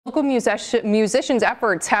Local musicians'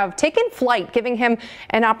 efforts have taken flight, giving him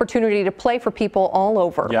an opportunity to play for people all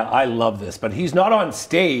over. Yeah, I love this, but he's not on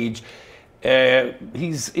stage.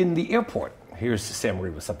 He's in the airport. Here's Sam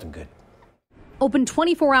Reed with something good. Open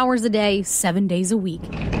 24 hours a day, 7 days a week.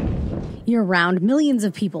 Year-round, millions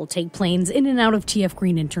of people take planes in and out of TF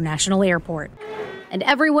Green International Airport. And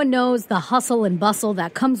everyone knows the hustle and bustle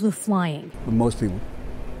that comes with flying. But most people,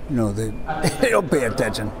 they don't pay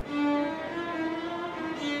attention.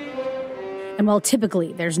 And while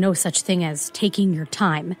typically there's no such thing as taking your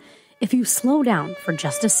time, if you slow down for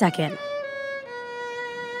just a second,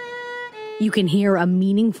 you can hear a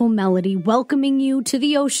meaningful melody welcoming you to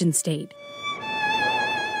the ocean state.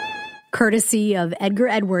 Courtesy of Edgar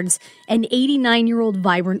Edwards, an 89-year-old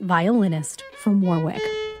vibrant violinist from Warwick.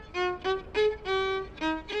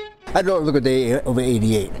 I don't look a day over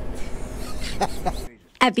 88.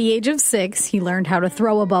 At the age of 6, he learned how to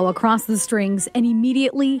throw a bow across the strings, and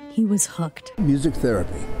immediately he was hooked. Music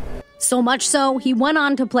therapy. So much so, he went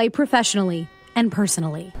on to play professionally and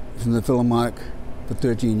personally. I was in the Philharmonic for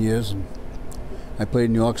 13 years, and I played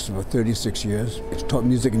in the orchestra for 36 years. I taught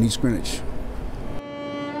music in East Greenwich.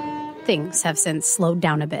 Things have since slowed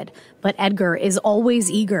down a bit, but Edgar is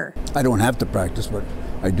always eager. I don't have to practice, but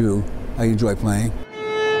I do. I enjoy playing.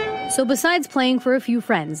 So besides playing for a few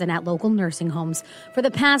friends and at local nursing homes, for the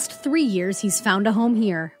past 3 years, he's found a home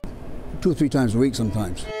here. 2 or 3 times a week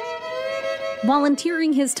sometimes.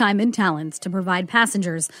 Volunteering his time and talents to provide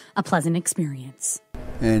passengers a pleasant experience.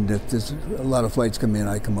 And if there's a lot of flights come in,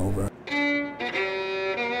 I come over.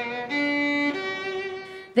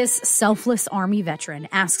 This selfless Army veteran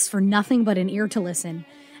asks for nothing but an ear to listen.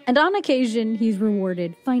 And on occasion, he's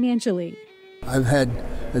rewarded financially. I've had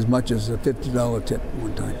as much as a $50 tip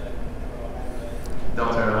one time.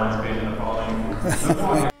 Delta Airlines paid in the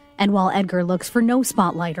following. And while Edgar looks for no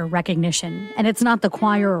spotlight or recognition, and it's not the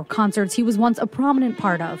choir or concerts he was once a prominent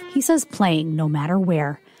part of, he says playing, no matter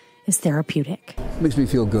where, is therapeutic. Makes me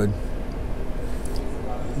feel good.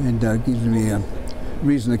 And gives me a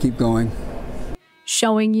reason to keep going.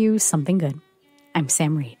 Showing you something good. I'm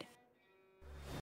Sam Reed.